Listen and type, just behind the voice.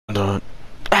dun.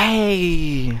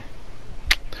 Hey,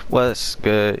 what's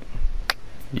good,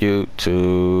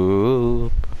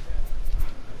 YouTube?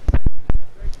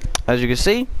 As you can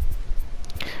see,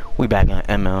 we back on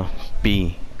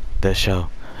MLB the Show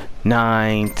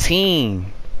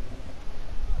 19.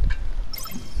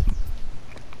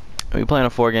 We playing a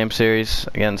 4-game series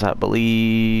against, I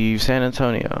believe, San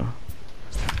Antonio.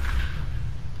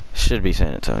 Should be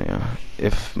San Antonio.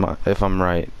 If I'm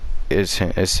right, it's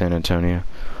San Antonio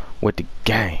with the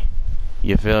gang.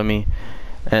 You feel me?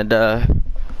 And I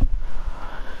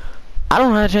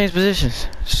don't know how to change positions,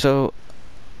 so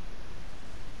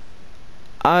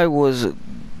I was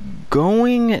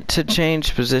going to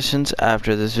change positions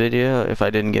after this video if I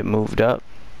didn't get moved up.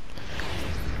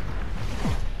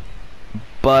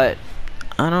 But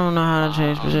I don't know how to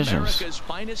change positions. America's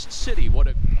finest city. What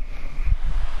a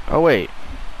Oh wait.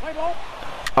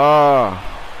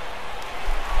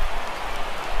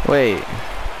 Wait.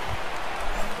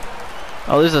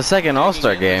 Oh, this is a second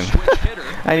All-Star game.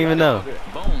 I didn't even know.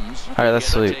 Alright, that's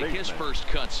sweet.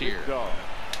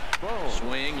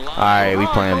 Alright, we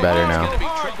playing better now.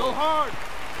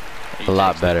 A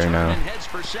lot better now.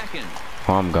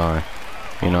 Oh, I'm going.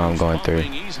 You know I'm going through.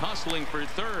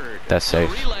 That's safe.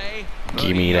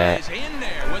 Give me that.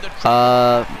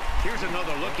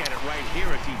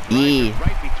 Yeah.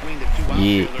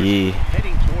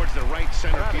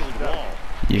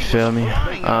 You feel me?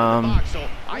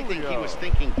 I think he was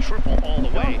thinking triple all the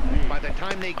way. By the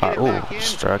time they get it back in,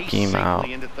 struck he's him out.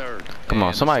 safely into third. Come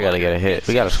on, somebody gotta get a hit.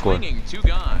 We gotta score.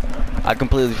 I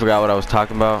completely forgot what I was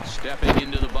talking about.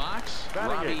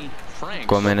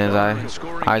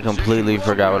 I completely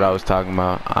forgot what I was talking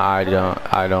about. I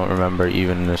don't remember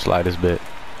even in the slightest bit.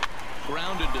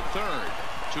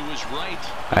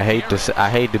 I hate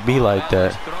to be like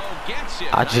that.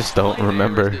 I just don't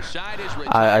remember.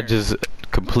 I just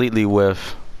completely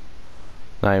whiff.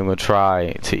 Not even gonna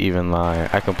try to even lie.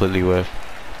 I completely whiff.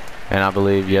 And I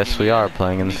believe, yes, we are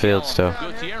playing in the field still.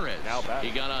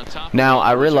 Now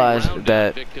I realize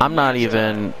that I'm not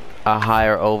even a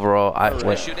higher overall.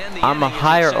 I'm a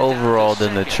higher overall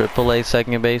than the AAA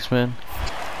second baseman,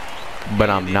 but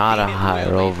I'm not a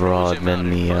higher overall than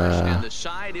the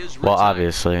well,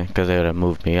 obviously, because they would have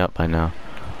moved me up by now.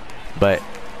 But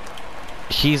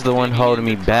he's the one holding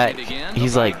me back.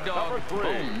 He's like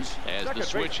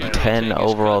 10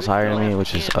 overalls higher than me,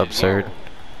 which is absurd.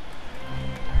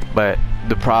 But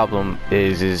the problem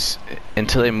is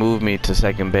until they move me to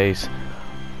second base,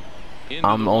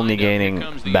 I'm only gaining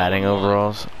batting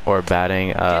overalls or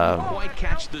batting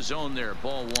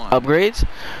upgrades,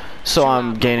 so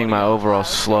I'm gaining my overall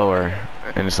slower,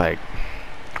 and it's like,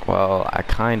 well, I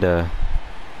kinda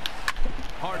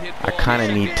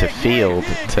need to field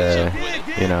to,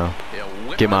 you know,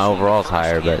 get my overalls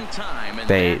higher, but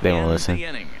they won't listen.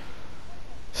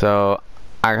 So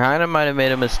I kinda might have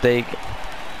made a mistake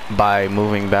by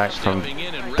moving back from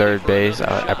third base.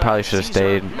 I probably should have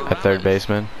stayed at third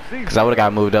baseman, because I would have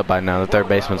got moved up by now. The third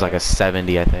baseman's like a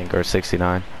 70, I think, or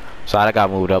 69. So I'd have got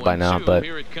moved up by now, but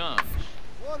yeah,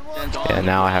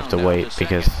 now I have to wait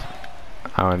because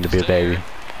I wanted to be a baby.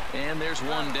 And there's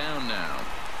one down now.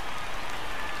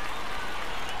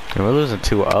 And we're losing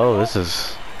 2-0. This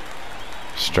is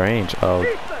strange. Oh,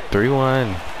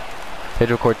 3-1.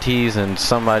 Pedro Cortez and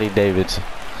somebody Davidson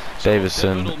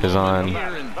is on.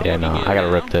 Yeah, no, I gotta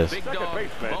rip this.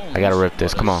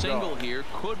 Come on.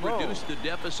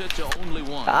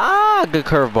 Ah, good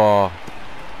curveball.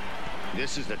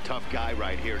 This is a tough guy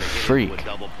right here to hit Freak. into a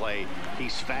double play.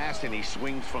 He's fast and he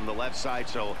swings from the left side,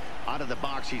 so out of the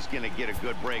box he's going to get a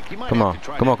good break. He might have to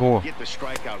try to get the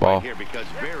strikeout right here, because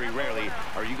very rarely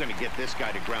are you going to get this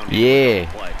guy to ground in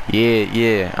play.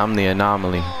 Yeah. I'm the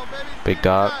anomaly, big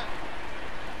dog.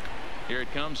 Here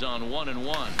it comes on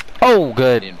 1-1. Oh,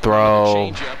 good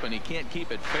throw. And he can't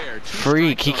keep it fair.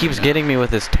 Freak, he keeps getting me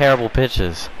with his terrible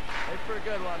pitches. For a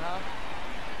good one, huh?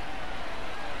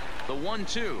 The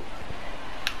 1-2.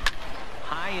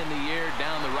 High in the air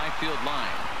down the right field line.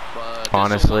 But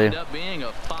honestly,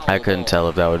 I couldn't tell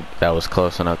if that was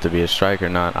close enough to be a strike or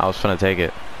not. I was gonna take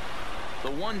it.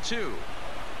 The 1-2.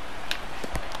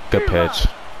 Good pitch.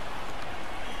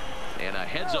 And a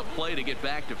heads-up play to get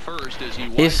back to first as he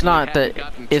It's not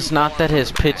that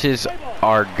his pitches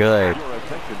are good.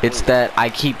 It's that I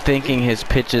keep thinking his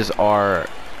pitches are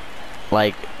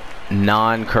like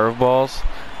non-curveballs,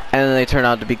 and then they turn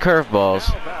out to be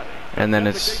curveballs, and then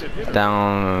it's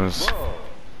down.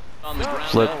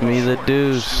 Flip me the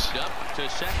deuce.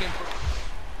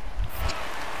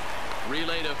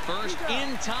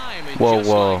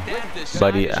 Whoa,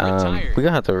 buddy. We're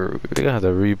gonna have to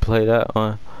replay that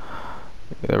one.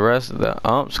 The rest of the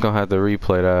ump's gonna have to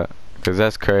replay that, cause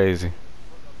that's crazy.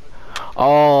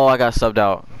 Oh, I got subbed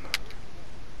out.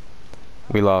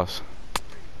 We lost.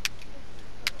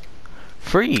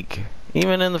 Freak.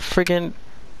 Even in the freaking.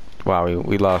 Wow,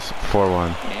 we lost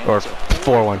 4-1 or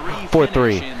 4-1,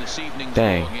 4-3.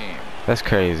 Dang, that's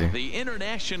crazy.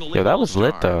 Yo, that was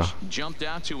lit though. I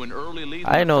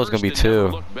didn't know it was gonna be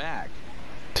 2.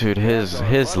 Dude,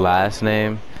 his last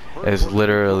name is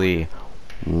literally,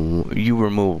 you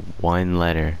remove 1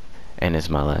 letter and it's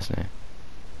my last name.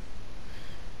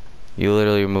 You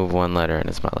literally remove 1 letter and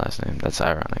it's my last name. That's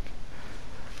ironic.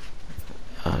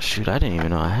 Oh shoot, I didn't even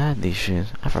know I had these shoes.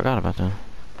 I forgot about them.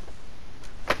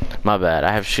 My bad.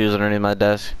 I have shoes underneath my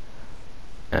desk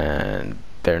and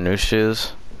they're new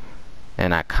shoes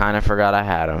and I kind of forgot I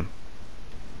had them.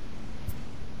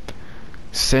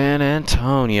 San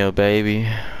Antonio, baby.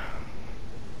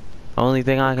 Only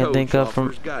thing I can think of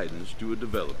from guidance to a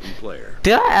developing player.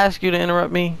 Did I ask you to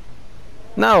interrupt me?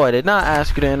 No, I did not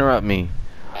ask you to interrupt me.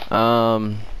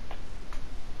 The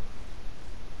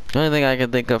only thing I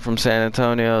can think of from San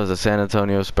Antonio is the San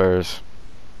Antonio Spurs.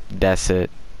 That's it.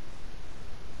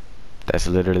 That's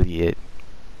literally it.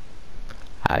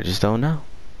 I just don't know.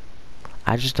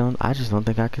 I just don't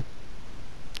think I could.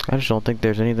 I just don't think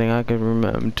there's anything I can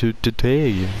remember to tell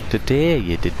you. To tell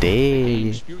you.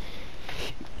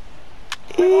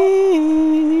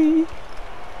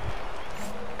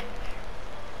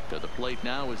 To the plate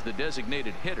now is the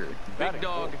designated hitter, Big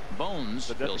Dog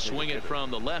Bones. He'll swing it from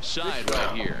the left side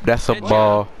right here. That's a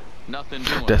ball. Nothing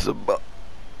doing. That's a ball.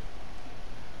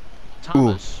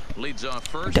 Thomas leads off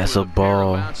first. That's a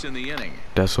ball. In the inning.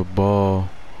 That's a ball.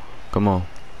 Come on.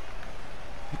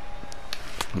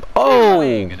 Oh!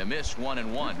 And a miss,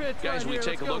 1-1. Guys, we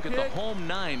take a look at the home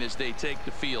 9 as they take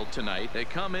the field tonight. They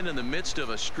come in the midst of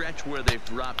a stretch where they've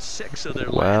dropped 6 of their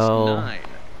last 9.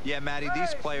 Yeah, Matty,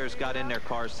 these players got in their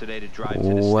cars today to drive to the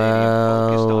stadium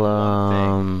focused on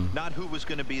one thing. Not who was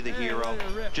going to be the hero,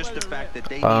 just the fact that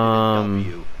they needed a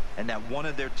W, and that one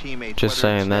of their teammates, just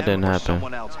saying, that didn't happen.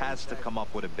 Someone else has to come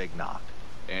up with a big knock.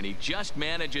 And he just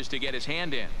manages to get his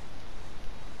hand in.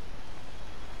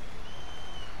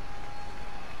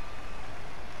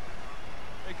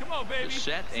 Come on, baby. The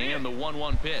set and the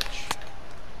 1-1 pitch.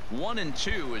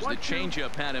 1-2 as the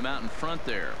changeup had him out in front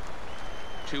there.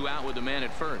 2 out with the man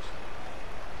at first.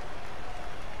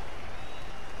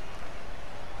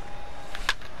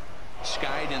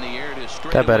 Skied in the air to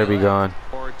straight. That better be gone.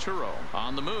 Arturo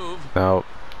on the move. Nope.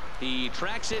 He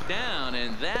tracks it down,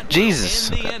 and that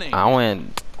Jesus. will end the inning. I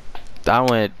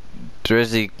went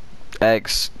Drizzy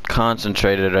X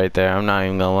concentrated right there. I'm not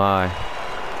even gonna lie.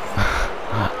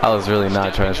 I was really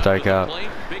not trying to strike out.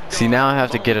 See, now I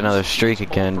have to get another streak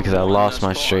again because I lost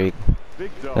my streak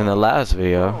in the last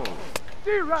video.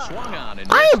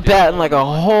 I am batting like a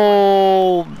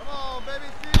whole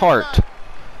tart.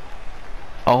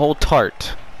 A whole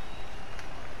tart.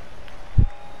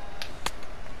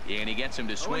 And he gets him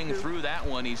to swing through that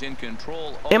one. He's in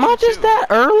control. Am I just that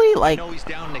early? Like, he's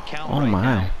down the count oh right my.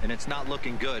 now, and it's not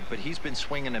looking good, but he's been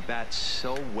swinging the bat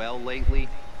so well lately.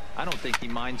 I don't think he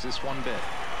minds this one bit.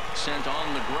 Sent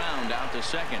on the ground out to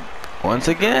second. Once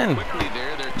again,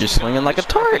 you're swinging like a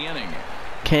tart.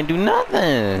 Can't do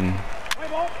nothing.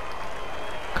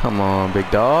 Come on,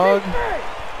 big dog.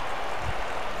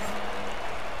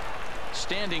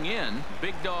 Standing in,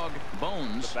 Big Dog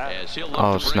Bones. As he'll look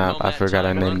Oh to bring snap! home I that forgot I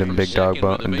tying named run him from Big Dog second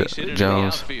with a base hit into the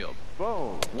Jones. outfield.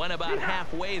 Went about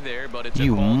halfway there, but it's a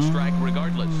called strike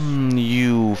regardless.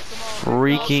 You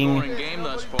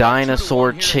freaking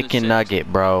dinosaur chicken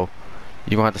nugget, bro.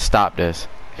 You're gonna have to stop this.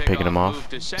 Picking him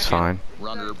off. It's fine.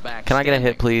 Can I get a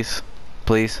hit, please?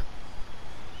 Please?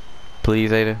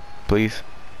 Please, Ada? Please?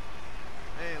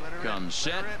 Comes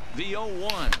set, the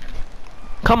 0-1.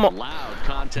 Come on.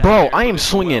 Bro, I am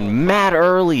swinging mad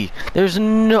early. There's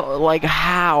no, like,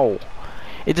 how?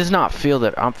 It does not feel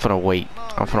that. I'm finna wait.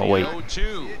 I'm finna wait.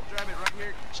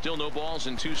 Still no balls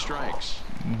and 2 strikes.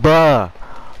 Bruh,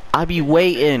 I be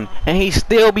waiting, and he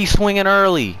still be swinging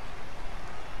early.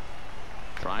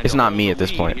 It's not me at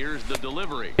this point.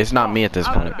 It's not me at this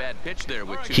point.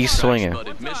 He's swinging.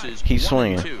 He's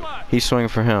swinging. He's swinging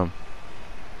for him.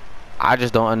 I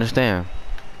just don't understand.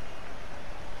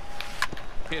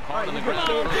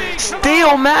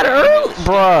 Still mad early,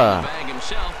 bruh.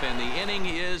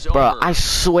 Bruh, I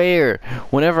swear,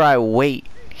 whenever I wait,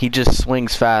 he just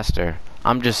swings faster.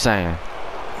 I'm just saying.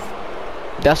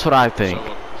 That's what I think.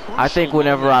 I think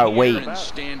whenever I wait,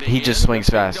 he just swings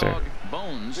faster.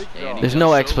 There's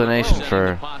no explanation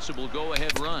for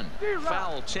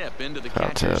foul tip into the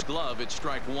catcher's glove at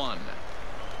strike 1.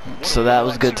 So that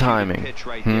was good timing.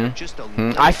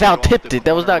 I foul tipped it.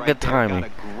 That was not good timing.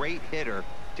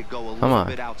 Come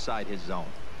on. That's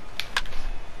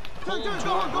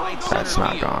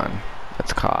not gone.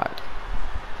 That's caught.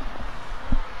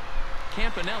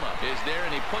 Campanella is there,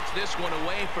 and he puts this one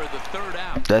away for the third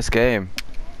out. Best game.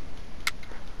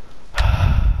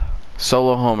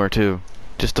 Solo homer too,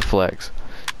 just a flex.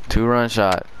 2-run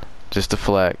shot, just a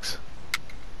flex.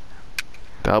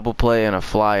 Double play and a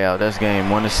fly out. That's game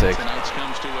 1-6.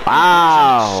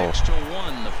 Wow.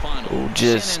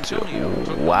 Just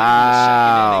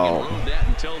wow.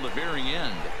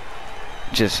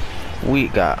 Just we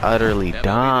got utterly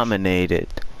dominated.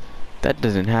 That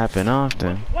doesn't happen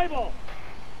often.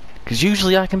 Cause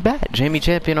usually I can bat. Jamie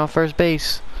Champion on first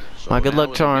base. My good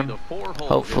luck charm.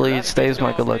 Hopefully it stays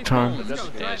my good luck charm.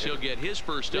 As he'll get his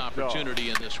first opportunity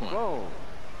in this one.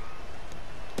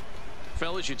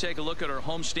 Fellas, you take a look at our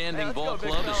homestanding ball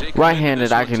club.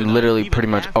 Right-handed, I can literally pretty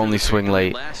much only swing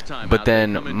late, but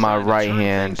then my right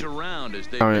hand,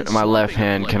 or my left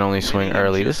hand can only swing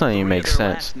early. This doesn't even make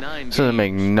sense. This doesn't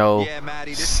make no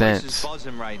sense.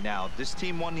 This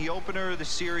team won the opener of the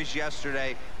series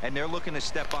yesterday, and they're looking to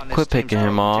step on this. Quit picking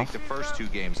him off. The first 2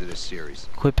 games of this series.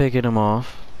 Quit picking him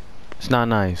off. It's not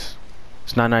nice.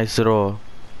 It's not nice at all.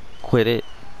 Quit it.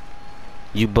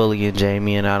 You bullying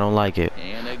Jamie, and I don't like it.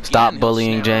 Stop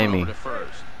bullying Jamie.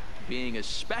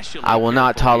 I will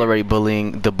not tolerate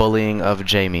the bullying of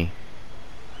Jamie.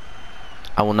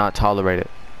 I will not tolerate it.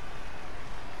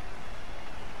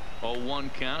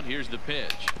 0-1 count. Here's the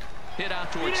pitch. Hit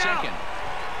out towards second.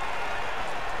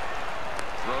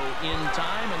 Throw in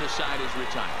time, and the side is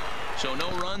retired. So no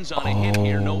runs on a hit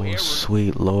here. No error.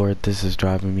 Sweet Lord, this is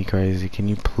driving me crazy. Can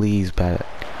you please bat?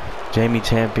 Jamie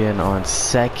Champion on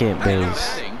second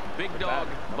base.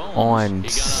 On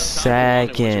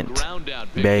second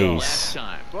base.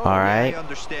 Alright.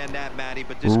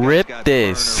 Rip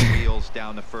this.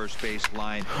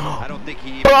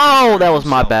 Oh, that was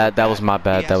my bad. That was my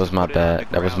bad. That was my bad.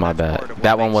 That was my bad.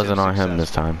 That one wasn't on him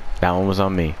this time. That one was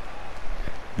on me.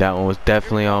 That one was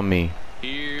definitely on me.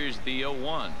 Here's the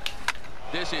 0-1.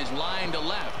 This is line to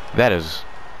left. That is.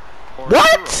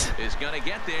 What? Is gonna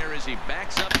get there as he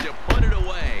backs up to put it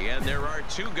away, and there are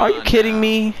 2 gone. Are you kidding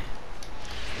me?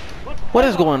 What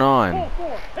is going on?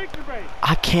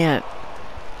 I can't.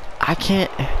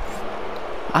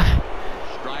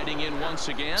 Striding in once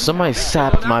again. Somebody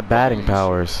sapped my batting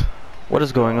powers. What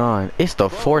is going on? It's the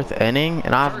 4th inning,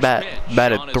 and I've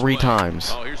batted 3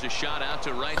 times. Oh, here's a shot out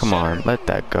to right Come on, center. let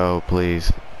that go,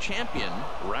 please. Champion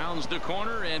rounds the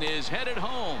corner and is headed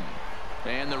home.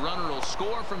 And the runner will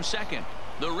score from second.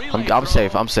 I'm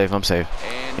safe. I'm safe. I'm safe.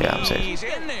 Yeah, I'm safe. He's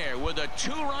in there with a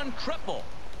 2-run triple.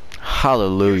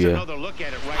 Hallelujah.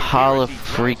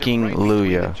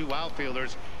 Hallelujah.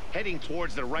 Heading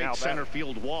towards the right center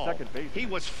field wall. He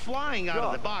was flying out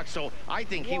of the box, so I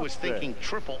think he was thinking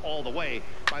triple all the way.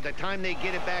 By the time they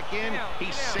get it back in,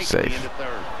 he's safely into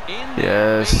third.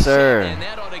 Yes, sir.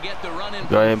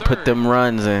 Go ahead and put them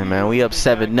runs in, man. We up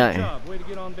 7-0.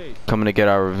 Coming to get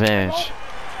our revenge.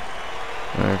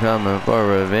 We're coming for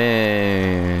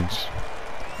revenge.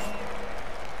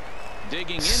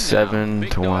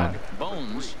 7-1.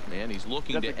 Bones, and he's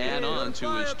looking to add on to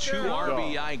his 2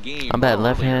 RBI game. I'm bad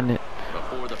left-handed.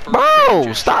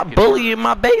 Bro, stop bullying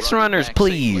my base runners,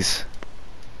 please.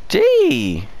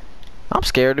 Gee, I'm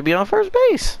scared to be on first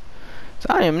base. So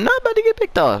I am not about to get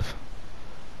picked off.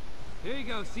 Here you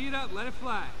go. See it up. Let it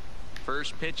fly.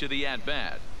 First pitch of the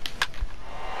at-bat.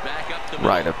 Back up the middle.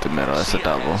 Right up the middle. That's a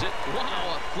double.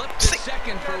 Wow, a flip to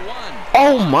second for 1.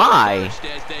 Oh my.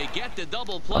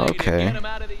 Okay.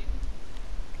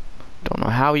 Don't know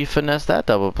how he finessed that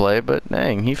double play, but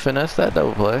dang, he finessed that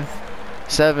double play.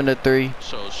 7-3.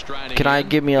 Can I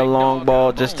give me a long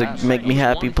ball just to make me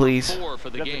happy, please?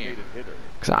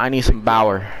 Cause I need some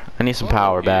power. I need some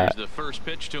power back. Right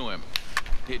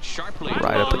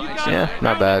up. Yeah,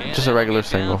 not bad. Just a regular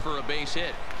single.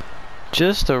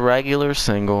 Just a regular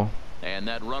single. And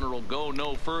that runner will go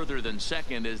no further than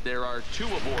second as there are 2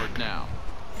 aboard now.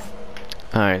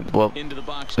 Alright, well,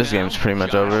 this game's pretty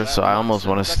much over, so I almost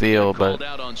want to steal, but...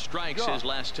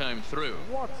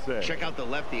 Check out the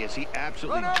lefty as he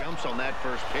absolutely jumps on that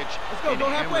first pitch. Let's go, go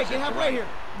halfway, get halfway here.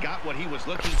 Got what he was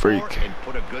looking for and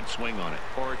put a good swing on it.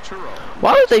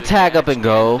 Why don't they tag up and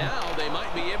go? Now they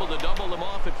might be able to double them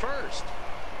off at first.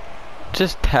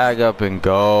 Just tag up and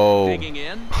go. Digging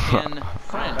in French.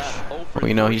 Well,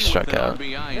 you know he struck out.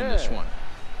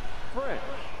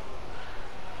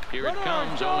 Here it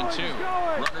comes, 0-2.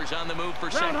 Runners on the move for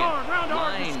second.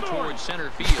 Line towards center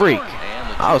field. Freak.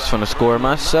 I was finna score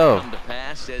myself.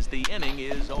 pass as the inning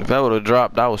is over. If that would have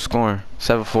dropped, I was scoring.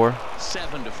 7-4.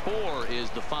 7-4 is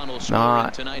the final score in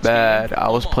Not tonight's bad. game. I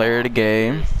was player of the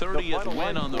game. 30th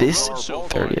win on the This road so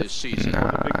far this 30th. season.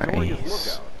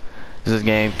 Nice. This is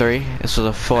game 3. This was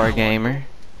a 4-gamer.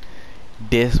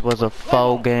 This was a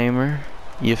 4-gamer.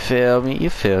 You feel me? You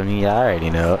feel me? I already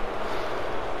know.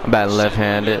 I'm about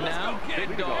left-handed.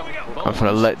 I'm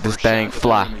gonna let this thing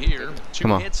fly.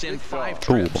 Come on.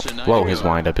 Ooh. Whoa, his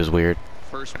windup is weird.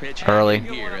 Early.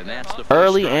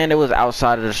 Early, and it was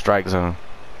outside of the strike zone.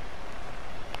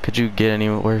 Could you get any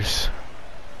worse?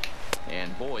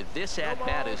 And boy, this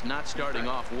at-bat is not starting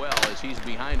off well as he's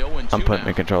behind 0-2 I'm putting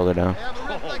the controller down.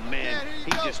 Oh, man.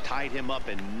 He just tied him up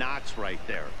in knots right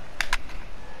there.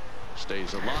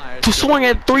 Stays alive. To swing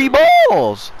at 3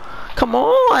 balls. Come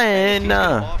on.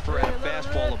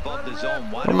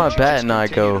 Where my bat and I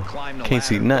go? Can't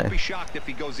see nothing.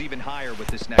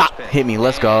 Bop, hit me.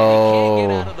 Let's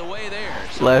go.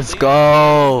 Let's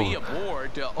go.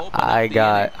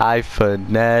 I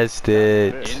finessed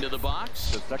it. Into the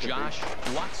box. Josh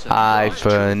Watson. I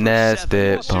finessed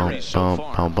it. Boom, boom,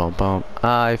 boom, boom, boom.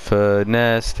 I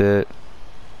finessed it.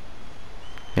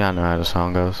 Yeah, I know how the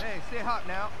song goes. Hey, stay hot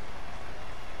now.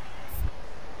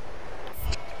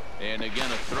 And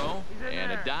again a throw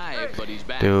and a dive, but he's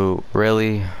back. Dude,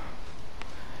 really?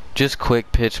 Just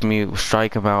quick pitch me,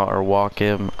 strike him out or walk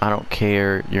him. I don't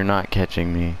care. You're not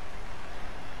catching me.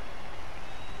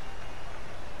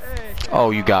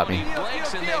 Oh, you got me.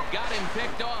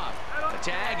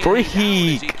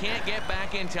 Freak.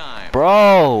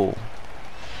 Bro.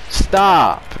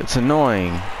 Stop. It's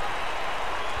annoying.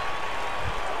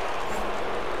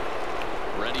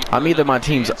 I'm either my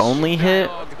team's only hit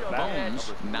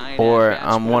or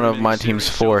I'm one of my team's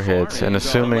 4 hits, and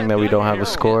assuming that we don't have a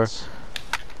score.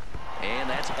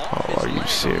 Oh, are you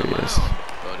serious?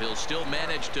 But he'll still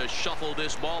manage to shuffle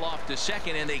this ball off to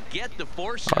second, and they get the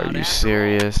force out. Are you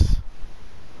serious?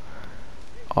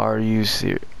 Are you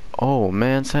serious? Oh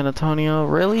man, San Antonio,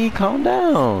 really? Calm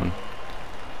down.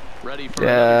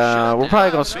 Yeah, we're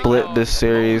probably gonna split this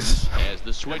series,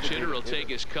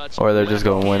 or they're just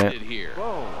gonna win it.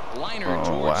 Oh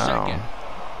wow.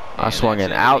 I swung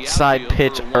an outside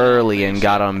pitch early and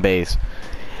got on base.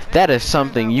 That is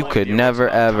something you could never,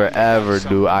 ever, ever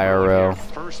do IRL.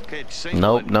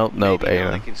 Nope, nope, nope,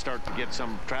 Aaron.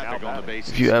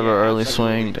 If you ever early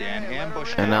swinged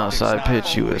an outside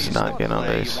pitch, you was not getting on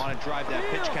base. Oh my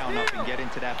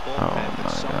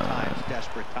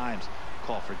God.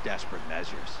 Call for desperate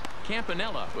measures.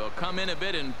 Campanella will come in a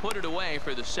bit and put it away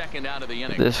for the second out of the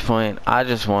inning. At this point, I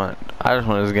just want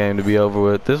this game to be over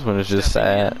with. This one is just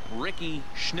sad.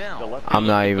 I'm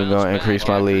not even going to increase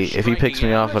my lead. If he picks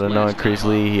me off with a no increase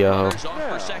lead, yo.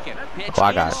 Oh,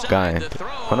 I got gunned.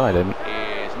 Oh no, I didn't.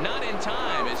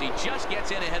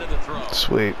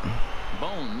 Sweet.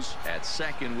 Bones at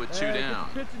second with 2 down.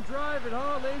 Pitch and drive it,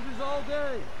 huh? Lasers all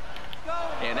day.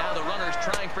 And now the runner's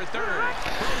trying for third.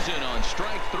 Frozen on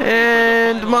strike 3.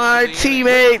 And my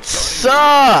teammates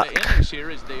suck.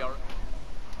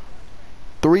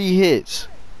 3 hits.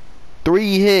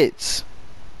 3 hits.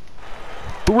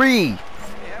 3.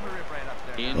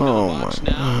 Oh my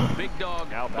God. Big dog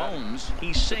Bones.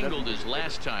 He singled his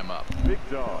last time up.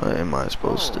 What am I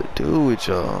supposed to do with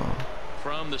y'all?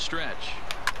 From the stretch.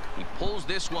 He pulls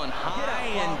this one high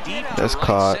and deep to That's right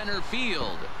caught. center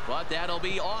field, but that'll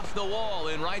be off the wall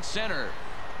in right center.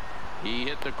 He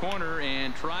hit the corner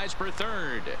and tries for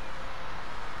third.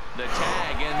 The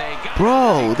tag, and they got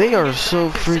Bro, they are so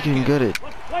freaking good at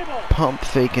pump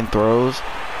faking throws.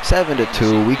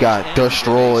 7-2, we got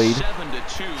destroyed.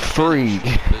 Freak.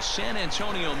 The San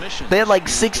Antonio Mission. They had like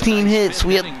 16 hits.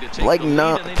 We had like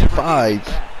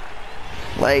 5.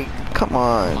 Like, come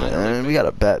on, man. We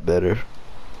gotta bat better.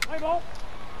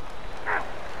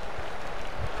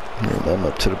 Yeah, I'm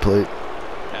up to the plate.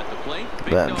 At the plate,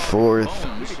 Batting 4th.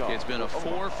 It's been a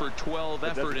 4 for 12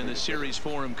 effort in the series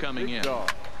for him coming in.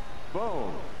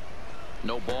 No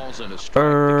balls and a strike.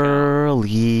 Early.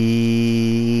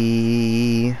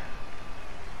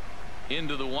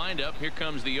 Into the windup. Here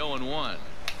comes the 0-1.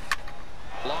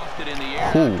 Lofted in the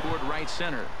air toward right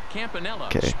center. Campanella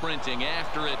sprinting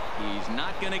after it. He's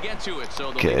not going to get to it.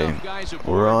 So the leadoff guys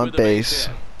we're on base.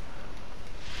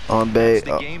 On base.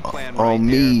 On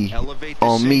me.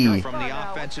 On me. From the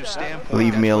offensive standpoint,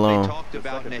 leave me alone. They talked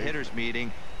about in the hitters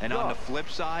meeting, and on the flip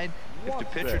side, if the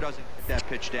pitcher doesn't get that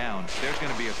pitch down, there's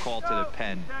going to be a call to the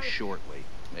pen shortly.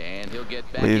 And he'll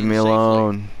get back leave me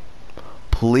alone.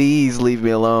 Please leave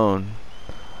me alone.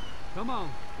 Come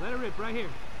on, let it rip right here.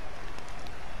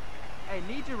 Hey,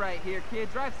 need you right here, kid.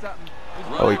 Drive something.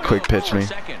 Oh, he quick pitched me.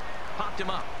 Popped him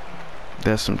up.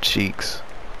 That's some cheeks.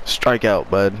 Strike out,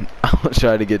 bud. I'm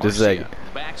trying to get the second.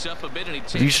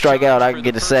 If you strike out, I can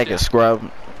get the second,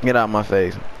 scrub. Get out of my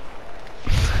face.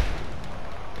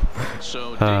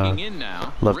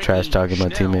 Love trash talking my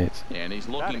teammates.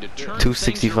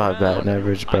 265 batting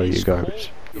average, bro. You're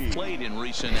garbage.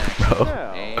 Bro.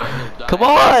 Come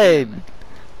on!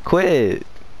 Quit.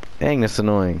 Dang, that's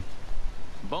annoying.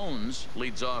 Bones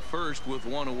leads off first with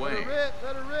one away. Let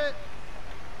her rip.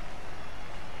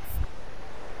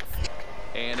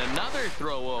 And another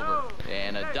throw over.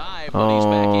 And a dive, but he's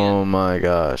back in. Oh my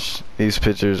gosh. These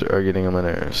pitchers are getting on my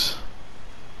nerves.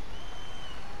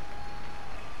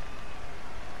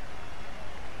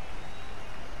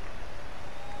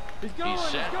 He's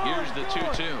set. Here's the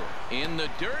 2-2. In the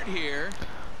dirt here.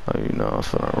 Oh, you know, I'm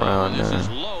feeling around this now. is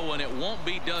low and it won't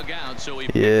be dug out, so he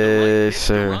yes,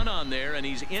 sir. run on there, and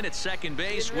he's in at second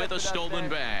base with a stolen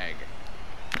bag.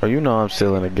 Oh, you know I'm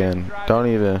stealing again. Don't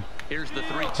even. Here's the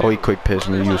 3-2. Oh, he quick pitched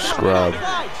me, you scrub.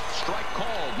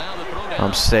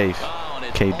 I'm safe.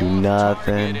 Can't do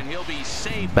nothing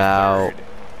about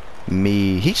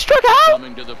me. He struck out.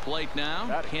 Coming to the plate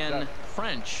now, Ken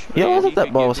French. Yo, I thought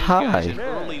that ball was high. An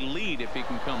early lead if he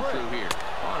can come through here.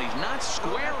 Oh, he's not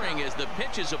squaring as the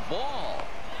pitch is a ball.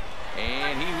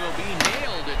 And he will be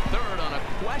nailed at third on a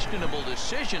questionable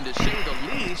decision, to say the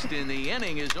least, and the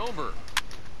inning is over.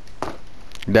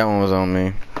 That one was on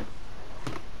me.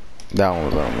 That one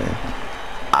was on me.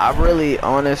 I really,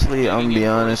 honestly, I'm gonna be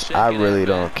honest, I really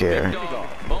don't care.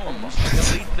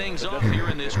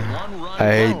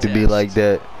 I hate to be like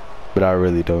that, but I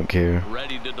really don't care.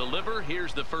 Ready to deliver.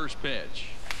 Here's the first pitch.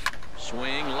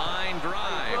 Swing, line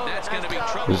drive. That's going to be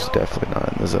trouble. This is definitely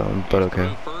not in the zone, but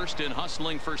okay. First and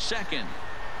hustling for second.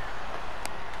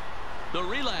 The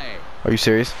relay. Are you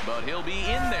serious? But he'll be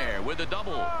in there with a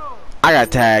double. I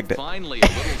got tagged. Finally, a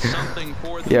little something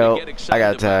for them Yo, to get excited I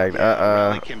got tagged.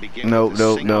 Nope.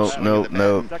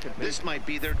 This might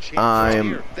be their chance. I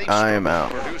am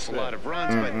out.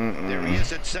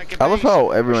 I love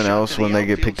how everyone else, when they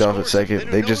get picked off at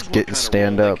second, they just get and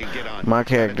stand up. My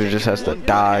character just has to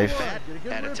dive,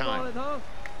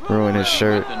 ruin his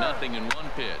shirt.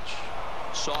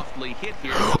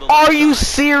 Are you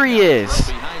serious?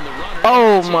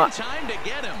 Oh my.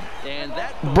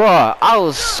 Bruh, I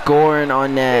was scoring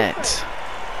on that.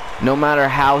 No matter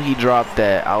how he dropped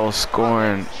that, I was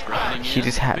scoring. He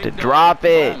just had to drop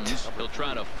it. He'll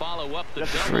try to follow up the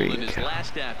freak. double in his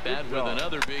last at bat with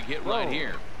another big hit right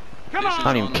here. I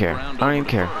don't even care. I don't even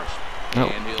care. No.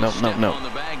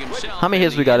 How many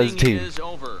hits we got as a team?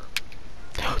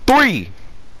 3.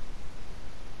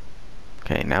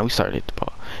 Okay, now we started to hit the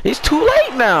ball. It's too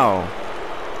late now.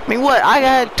 I mean, what? I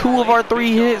had 2 of our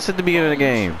 3 hits at the beginning of the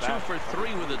game.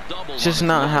 It's just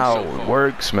not how it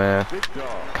works, man.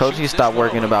 Coach, you stop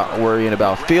worrying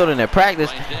about fielding at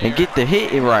practice and get the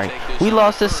hit right. We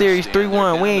lost this series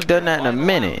 3-1. We ain't done that in a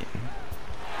minute.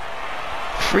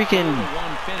 Freaking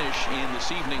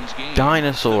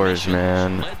dinosaurs,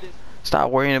 man.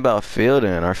 Stop worrying about fielding.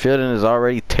 Our fielding is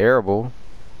already terrible.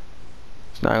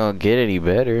 It's not gonna get any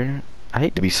better. I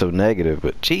hate to be so negative,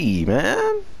 but gee,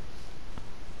 man.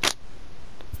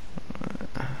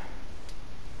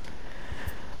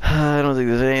 I don't think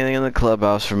there's anything in the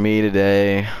clubhouse for me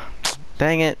today.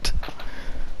 Dang it.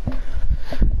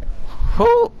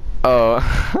 Who? Oh,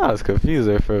 I was confused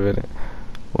there for a minute.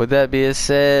 With that being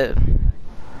said,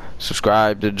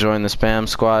 subscribe to join the spam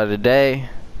squad today.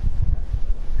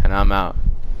 And I'm out.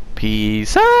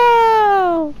 Peace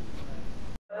out.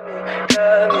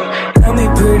 Tell me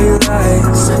pretty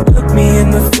lies, look me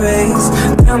in the face.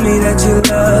 Tell me that you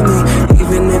love me,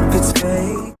 even if it's fake.